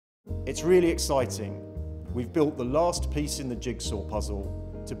It's really exciting. We've built the last piece in the jigsaw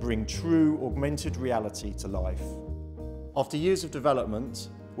puzzle to bring true augmented reality to life. After years of development,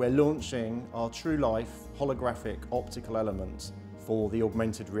 we're launching our TruLife holographic optical element for the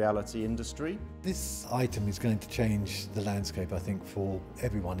augmented reality industry. This item is going to change the landscape, I think, for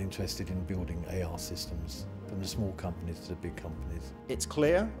everyone interested in building AR systems, from the small companies to the big companies. It's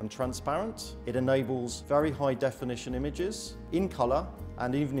clear and transparent. It enables very high definition images in colour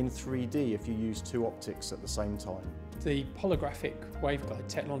and even in 3D if you use two optics at the same time. The holographic waveguide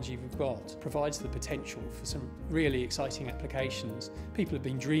technology we've got provides the potential for some really exciting applications. People have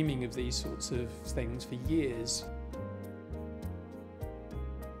been dreaming of these sorts of things for years.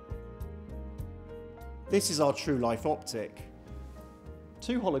 This is our TruLife Optic.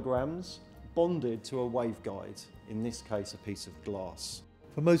 Two holograms bonded to a waveguide, in this case a piece of glass.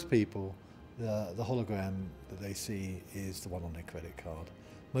 For most people, the hologram that they see is the one on their credit card.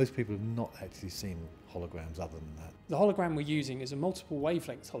 Most people have not actually seen holograms other than that. The hologram we're using is a multiple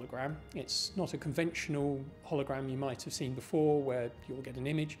wavelength hologram. It's not a conventional hologram you might have seen before where you'll get an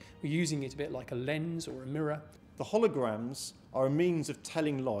image. We're using it a bit like a lens or a mirror. The holograms are a means of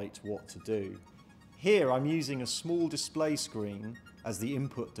telling light what to do. Here I'm using a small display screen as the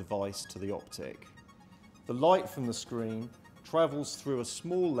input device to the optic. The light from the screen travels through a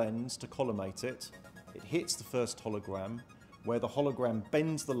small lens to collimate it. It hits the first hologram, where the hologram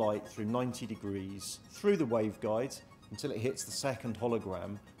bends the light through 90 degrees through the waveguide until it hits the second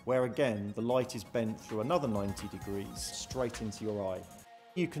hologram, where again the light is bent through another 90 degrees straight into your eye.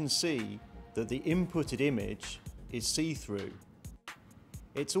 You can see that the inputted image is see-through.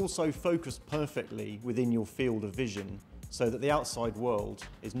 It's also focused perfectly within your field of vision so that the outside world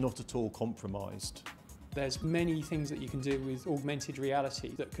is not at all compromised. There's many things that you can do with augmented reality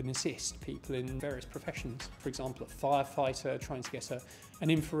that can assist people in various professions. For example, a firefighter trying to get an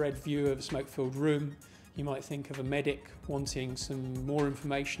infrared view of a smoke-filled room. You might think of a medic wanting some more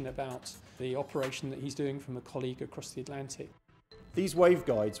information about the operation that he's doing from a colleague across the Atlantic. These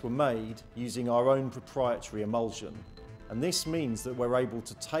waveguides were made using our own proprietary emulsion, and this means that we're able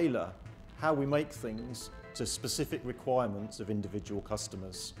to tailor how we make things to specific requirements of individual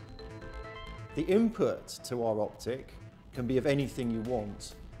customers. The input to our optic can be of anything you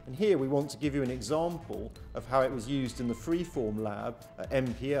want, and here we want to give you an example of how it was used in the Freeform lab at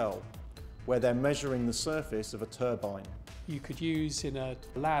MPL, where they're measuring the surface of a turbine. You could use in a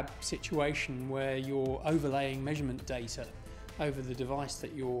lab situation where you're overlaying measurement data over the device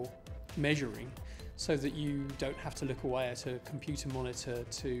that you're measuring so that you don't have to look away at a computer monitor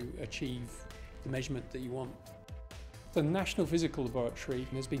to achieve the measurement that you want. The National Physical Laboratory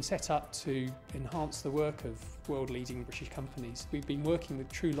has been set up to enhance the work of world-leading British companies. We've been working with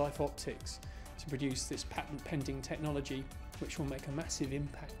TruLife Optics to produce this patent-pending technology which will make a massive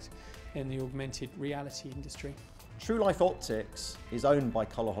impact in the augmented reality industry. TruLife Optics is owned by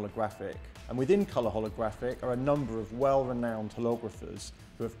Colour Holographic, and within Colour Holographic are a number of well-renowned holographers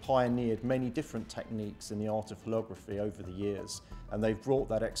who have pioneered many different techniques in the art of holography over the years, and they've brought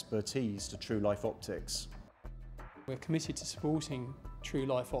that expertise to TruLife Optics. We're committed to supporting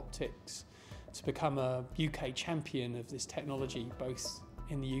TruLife Optics to become a UK champion of this technology, both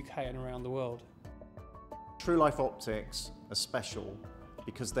in the UK and around the world. TruLife Optics are special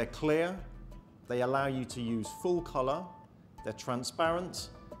because they're clear, they allow you to use full colour, they're transparent,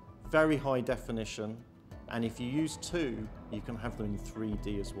 very high definition, and if you use two, you can have them in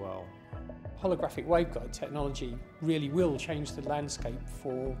 3D as well. Holographic waveguide technology really will change the landscape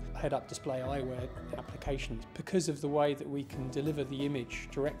for head-up display eyewear applications because of the way that we can deliver the image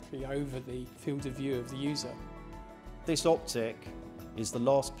directly over the field of view of the user. This optic is the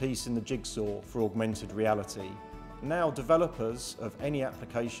last piece in the jigsaw for augmented reality. Now developers of any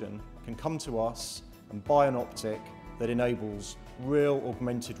application can come to us and buy an optic that enables real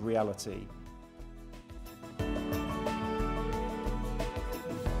augmented reality